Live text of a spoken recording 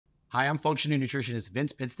Hi, I'm functional nutritionist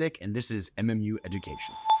Vince Pitstick, and this is MMU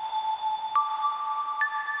Education.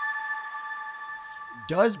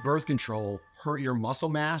 Does birth control hurt your muscle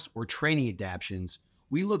mass or training adaptations?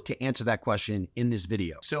 We look to answer that question in this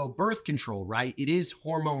video. So birth control, right? It is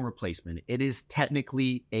hormone replacement. It is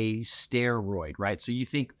technically a steroid, right? So you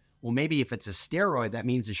think, well, maybe if it's a steroid, that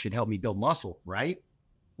means it should help me build muscle, right?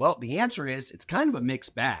 Well, the answer is it's kind of a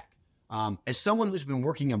mixed bag. As someone who's been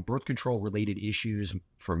working on birth control related issues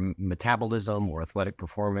for metabolism or athletic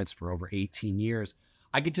performance for over 18 years,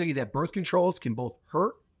 I can tell you that birth controls can both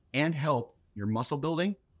hurt and help your muscle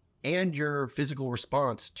building and your physical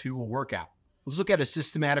response to a workout. Let's look at a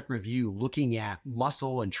systematic review looking at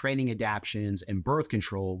muscle and training adaptations and birth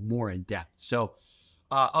control more in depth. So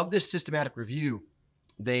of this systematic review,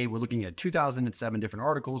 they were looking at 2007 different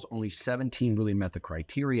articles, only 17 really met the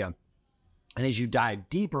criteria. And as you dive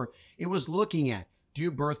deeper, it was looking at,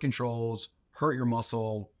 do birth controls hurt your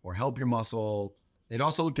muscle or help your muscle? It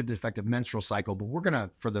also looked at the effect of menstrual cycle, but we're going to,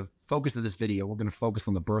 for the focus of this video, we're going to focus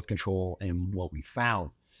on the birth control and what we found.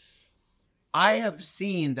 I have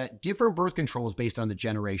seen that different birth controls based on the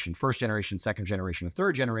generation, first generation, second generation, or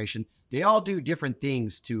third generation, they all do different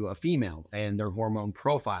things to a female and their hormone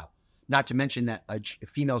profile. Not to mention that a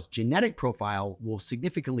female's genetic profile will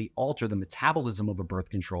significantly alter the metabolism of a birth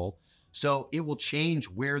control. So it will change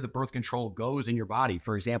where the birth control goes in your body.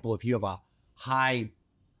 For example, if you have a high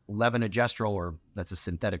levonorgestrel, or that's a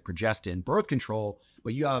synthetic progestin birth control,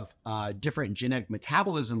 but you have different genetic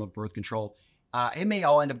metabolism of birth control, it may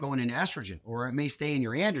all end up going in estrogen, or it may stay in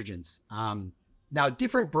your androgens. Now,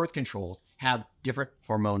 different birth controls have different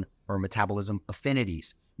hormone or metabolism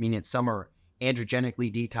affinities, meaning some are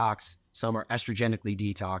androgenically detoxed, some are estrogenically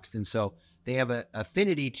detoxed, and so they have an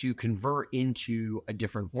affinity to convert into a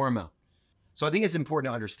different hormone. So I think it's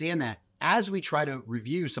important to understand that as we try to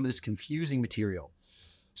review some of this confusing material.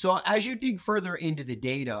 So as you dig further into the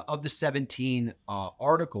data of the 17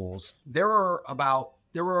 articles, there were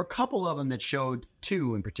a couple of them that showed,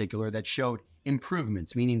 two in particular, that showed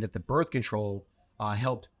improvements, meaning that the birth control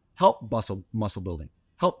helped muscle building,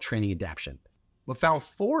 helped training adaptation, but found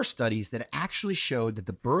 4 studies that actually showed that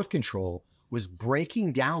the birth control was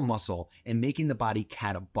breaking down muscle and making the body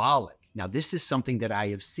catabolic. Now, this is something that I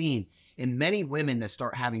have seen in many women that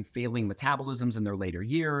start having failing metabolisms in their later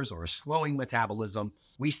years or a slowing metabolism.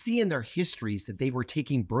 We see in their histories that they were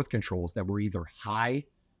taking birth controls that were either high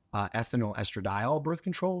ethinyl estradiol birth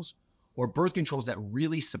controls or birth controls that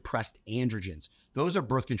really suppressed androgens. Those are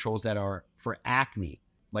birth controls that are for acne,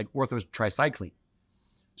 like orthotricycline.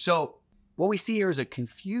 So what we see here is a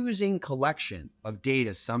confusing collection of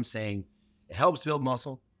data, some saying it helps build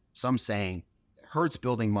muscle, some saying it hurts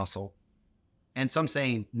building muscle, and some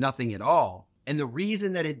saying nothing at all. And the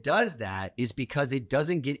reason that it does that is because it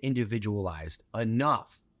doesn't get individualized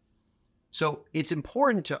enough. So it's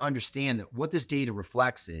important to understand that what this data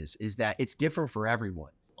reflects is that it's different for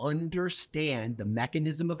everyone. Understand the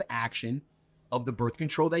mechanism of action of the birth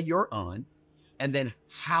control that you're on, and then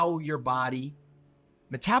how your body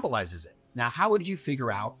metabolizes it. Now, how would you figure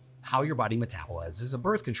out how your body metabolizes a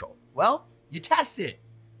birth control? Well, you test it.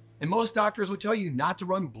 And most doctors will tell you not to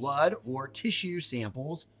run blood or tissue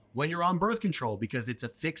samples when you're on birth control because it's a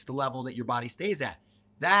fixed level that your body stays at.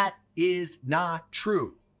 That is not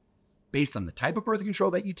true. Based on the type of birth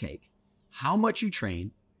control that you take, how much you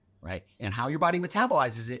train, right, and how your body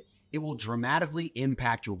metabolizes it, it will dramatically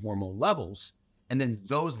impact your hormone levels. And then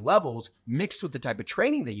those levels mixed with the type of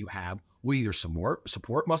training that you have will either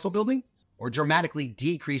support muscle building or dramatically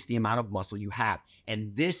decrease the amount of muscle you have.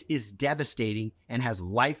 And this is devastating and has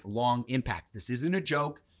lifelong impacts. This isn't a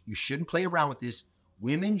joke. You shouldn't play around with this.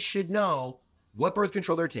 Women should know what birth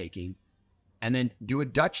control they're taking and then do a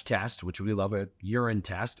Dutch test, which we love, a urine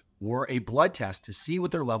test, or a blood test to see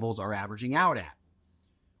what their levels are averaging out at.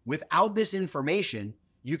 Without this information,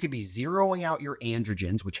 you could be zeroing out your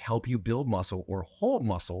androgens, which help you build muscle or hold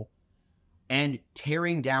muscle, and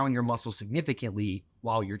tearing down your muscle significantly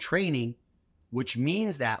while you're training, which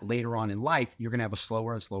means that later on in life, you're going to have a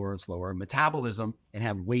slower and slower and slower metabolism and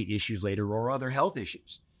have weight issues later or other health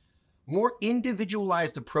issues. More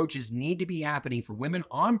individualized approaches need to be happening for women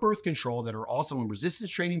on birth control that are also in resistance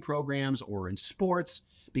training programs or in sports,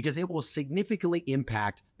 because it will significantly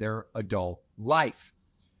impact their adult life.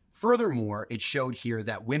 Furthermore, it showed here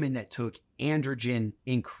that women that took androgen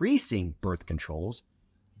increasing birth controls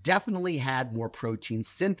definitely had more protein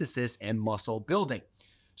synthesis and muscle building.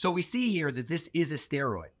 So we see here that this is a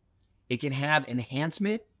steroid. It can have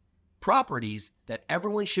enhancement properties that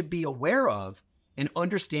everyone should be aware of and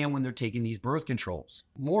understand when they're taking these birth controls.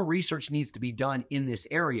 More research needs to be done in this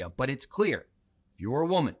area, but it's clear if you're a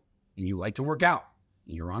woman and you like to work out,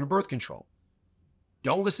 you're on a birth control.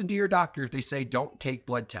 Don't listen to your doctor if they say don't take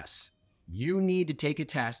blood tests. You need to take a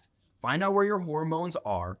test, find out where your hormones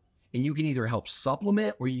are, and you can either help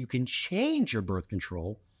supplement or you can change your birth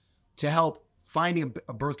control to help finding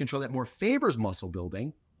a birth control that more favors muscle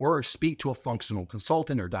building, or speak to a functional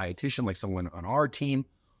consultant or dietitian like someone on our team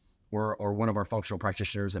or one of our functional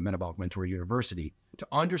practitioners at Metabolic Mentor University to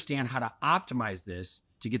understand how to optimize this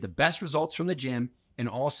to get the best results from the gym and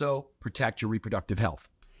also protect your reproductive health.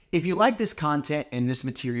 If you like this content and this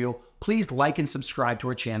material, please like and subscribe to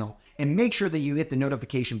our channel and make sure that you hit the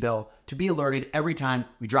notification bell to be alerted every time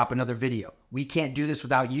we drop another video. We can't do this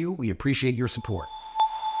without you. We appreciate your support.